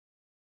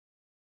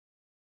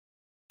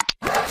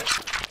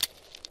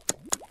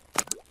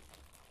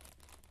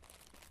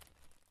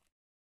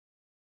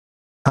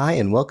Hi,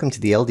 and welcome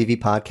to the LDV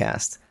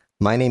podcast.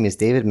 My name is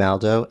David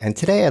Maldo, and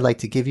today I'd like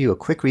to give you a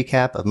quick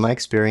recap of my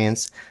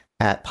experience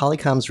at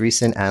Polycom's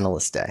recent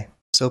Analyst Day.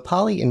 So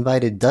Poly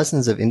invited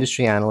dozens of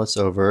industry analysts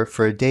over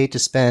for a day to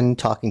spend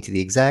talking to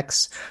the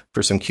execs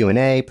for some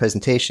Q&A,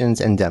 presentations,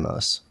 and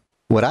demos.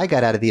 What I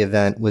got out of the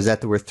event was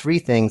that there were three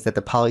things that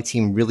the Poly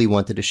team really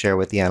wanted to share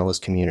with the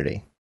analyst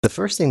community. The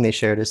first thing they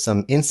shared is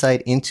some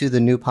insight into the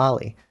new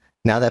Poly.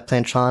 Now that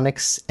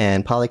Plantronics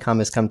and Polycom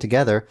has come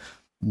together,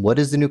 what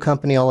is the new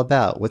company all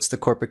about? What's the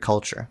corporate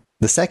culture?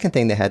 The second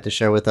thing they had to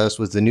share with us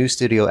was the new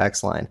Studio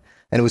X line,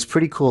 and it was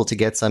pretty cool to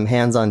get some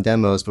hands-on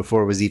demos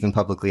before it was even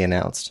publicly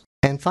announced.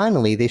 And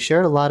finally, they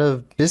shared a lot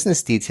of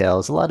business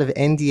details, a lot of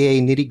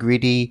NDA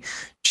nitty-gritty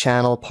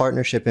channel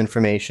partnership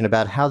information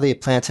about how they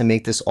plan to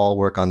make this all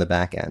work on the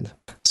back end.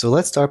 So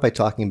let's start by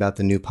talking about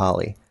the new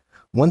Poly.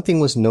 One thing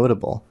was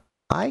notable.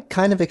 I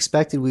kind of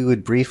expected we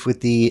would brief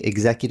with the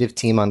executive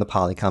team on the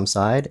Polycom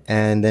side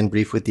and then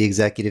brief with the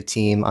executive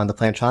team on the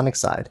Plantronics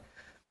side.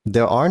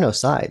 There are no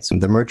sides.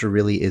 The merger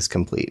really is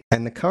complete.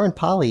 And the current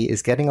Poly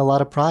is getting a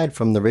lot of pride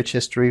from the rich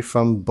history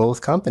from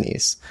both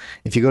companies.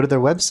 If you go to their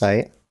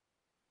website,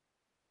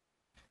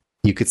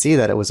 you could see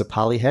that it was a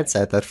Poly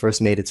headset that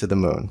first made it to the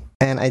moon.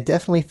 And I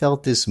definitely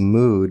felt this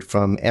mood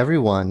from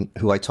everyone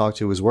who I talked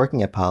to who was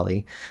working at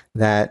Poly,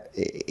 that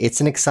it's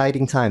an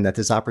exciting time, that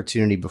there's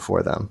opportunity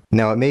before them.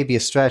 Now, it may be a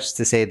stretch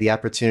to say the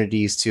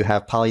opportunities to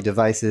have Poly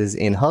devices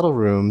in huddle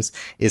rooms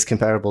is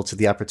comparable to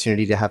the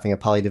opportunity to having a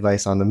Poly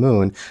device on the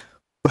moon,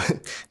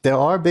 but there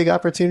are big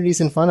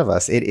opportunities in front of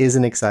us. It is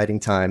an exciting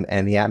time,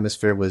 and the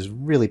atmosphere was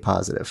really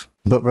positive.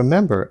 But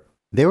remember,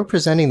 they were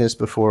presenting this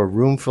before a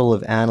room full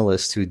of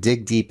analysts who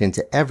dig deep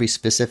into every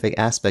specific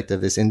aspect of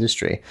this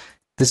industry.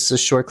 This is a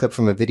short clip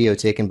from a video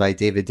taken by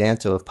David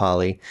Danto of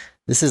Poly.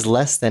 This is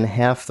less than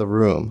half the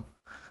room.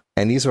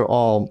 And these are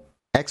all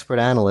expert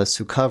analysts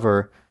who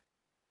cover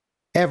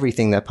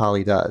everything that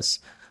Poly does.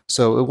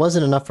 So it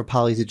wasn't enough for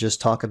Poly to just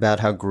talk about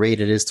how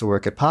great it is to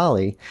work at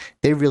Poly.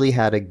 They really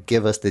had to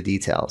give us the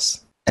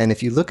details. And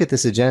if you look at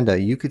this agenda,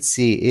 you could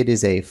see it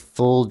is a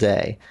full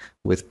day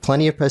with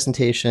plenty of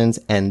presentations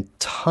and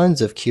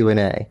tons of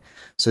Q&A.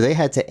 So they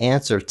had to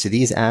answer to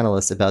these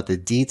analysts about the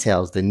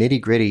details, the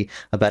nitty-gritty,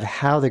 about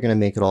how they're going to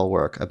make it all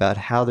work, about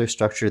how they're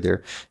structured,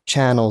 their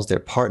channels, their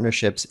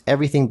partnerships,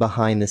 everything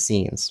behind the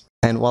scenes.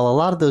 And while a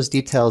lot of those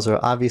details are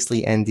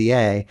obviously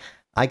NDA,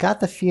 I got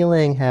the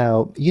feeling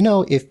how,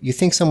 if you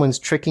think someone's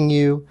tricking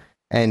you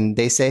and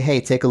they say, hey,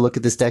 take a look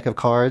at this deck of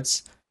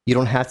cards, you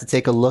don't have to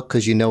take a look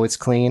because you know it's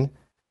clean.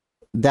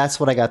 That's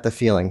what I got the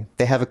feeling.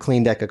 They have a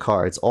clean deck of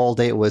cards. All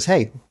day it was,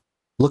 hey,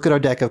 look at our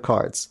deck of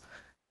cards.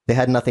 They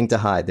had nothing to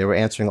hide. They were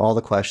answering all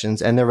the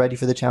questions, and they're ready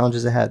for the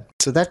challenges ahead.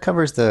 So that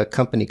covers the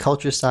company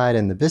culture side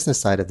and the business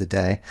side of the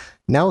day.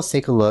 Now let's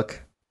take a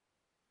look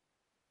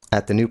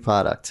at the new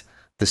product,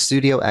 the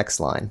Studio X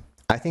line.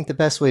 I think the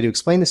best way to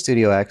explain the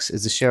Studio X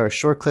is to share a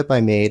short clip I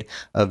made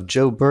of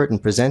Joe Burton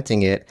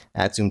presenting it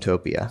at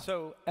Zoomtopia.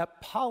 So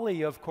at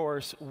Poly, of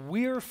course,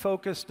 we're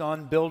focused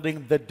on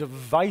building the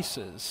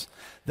devices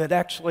that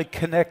actually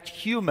connect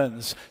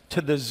humans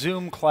to the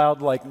Zoom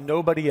cloud like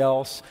nobody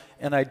else.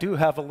 And I do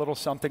have a little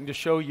something to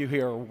show you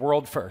here,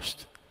 world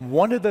first.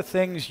 One of the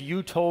things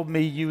you told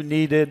me you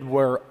needed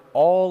were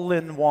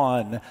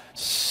all-in-one,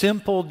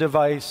 simple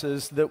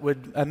devices that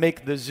would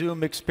make the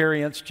Zoom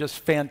experience just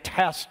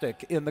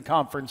fantastic in the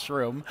conference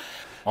room.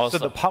 Awesome.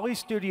 So the Poly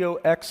Studio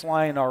X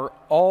line are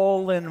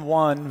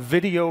all-in-one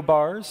video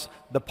bars,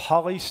 the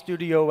Poly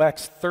Studio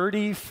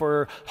X30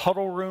 for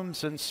huddle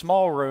rooms and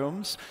small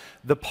rooms,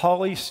 the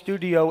Poly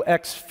Studio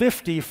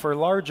X50 for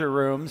larger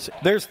rooms.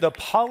 There's the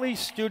Poly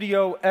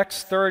Studio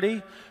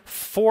X30,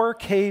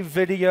 4K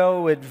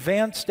video,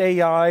 advanced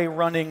AI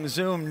running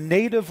Zoom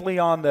natively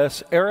on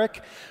this.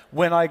 Eric,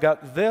 when I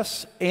got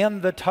this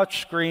and the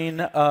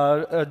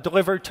touchscreen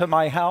delivered to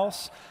my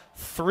house,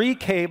 3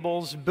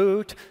 cables,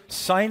 boot,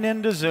 sign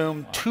into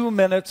Zoom, 2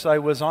 minutes I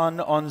was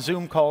on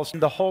Zoom calls.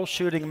 The whole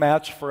shooting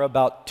match for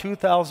about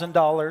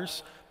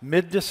 $2,000,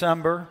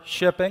 mid-December,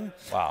 shipping.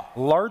 Wow.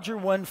 Larger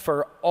one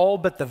for all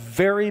but the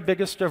very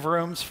biggest of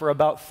rooms for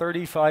about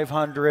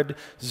 $3,500.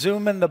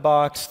 Zoom in the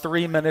box,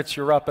 3 minutes,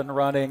 you're up and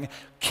running.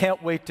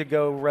 Can't wait to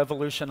go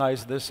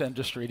revolutionize this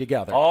industry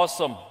together.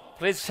 Awesome.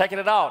 Please check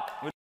it out.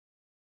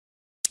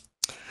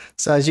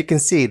 So as you can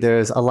see,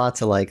 there's a lot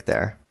to like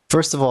there.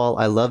 First of all,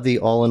 I love the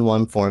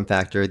all-in-one form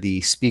factor,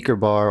 the speaker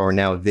bar or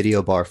now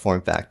video bar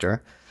form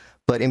factor.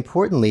 But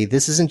importantly,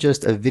 this isn't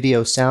just a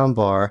video sound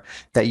bar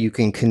that you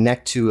can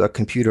connect to a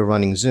computer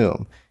running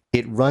Zoom.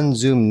 It runs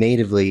Zoom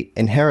natively,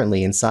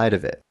 inherently inside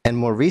of it. And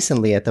more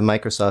recently at the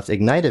Microsoft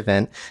Ignite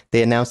event,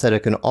 they announced that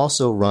it can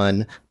also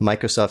run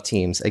Microsoft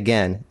Teams,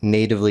 again,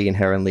 natively,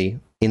 inherently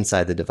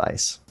inside the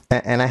device.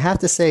 And I have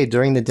to say,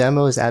 during the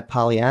demos at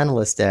Poly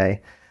Analyst Day,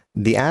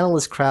 the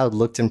analyst crowd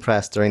looked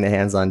impressed during the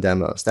hands-on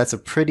demos. That's a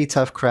pretty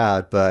tough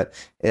crowd, but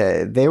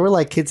they were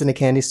like kids in a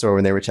candy store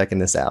when they were checking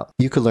this out.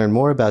 You could learn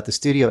more about the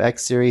Studio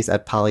X series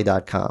at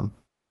poly.com.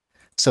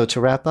 So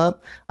to wrap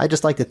up, I'd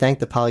just like to thank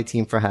the Poly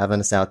team for having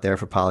us out there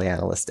for Poly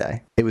Analyst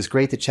Day. It was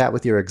great to chat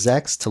with your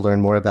execs to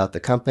learn more about the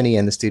company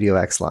and the Studio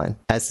X line.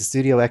 As the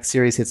Studio X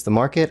series hits the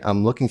market,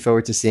 I'm looking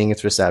forward to seeing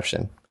its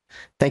reception.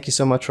 Thank you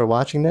so much for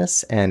watching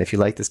this, and if you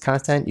like this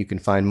content, you can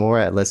find more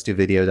at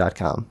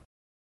letsdovideo.com.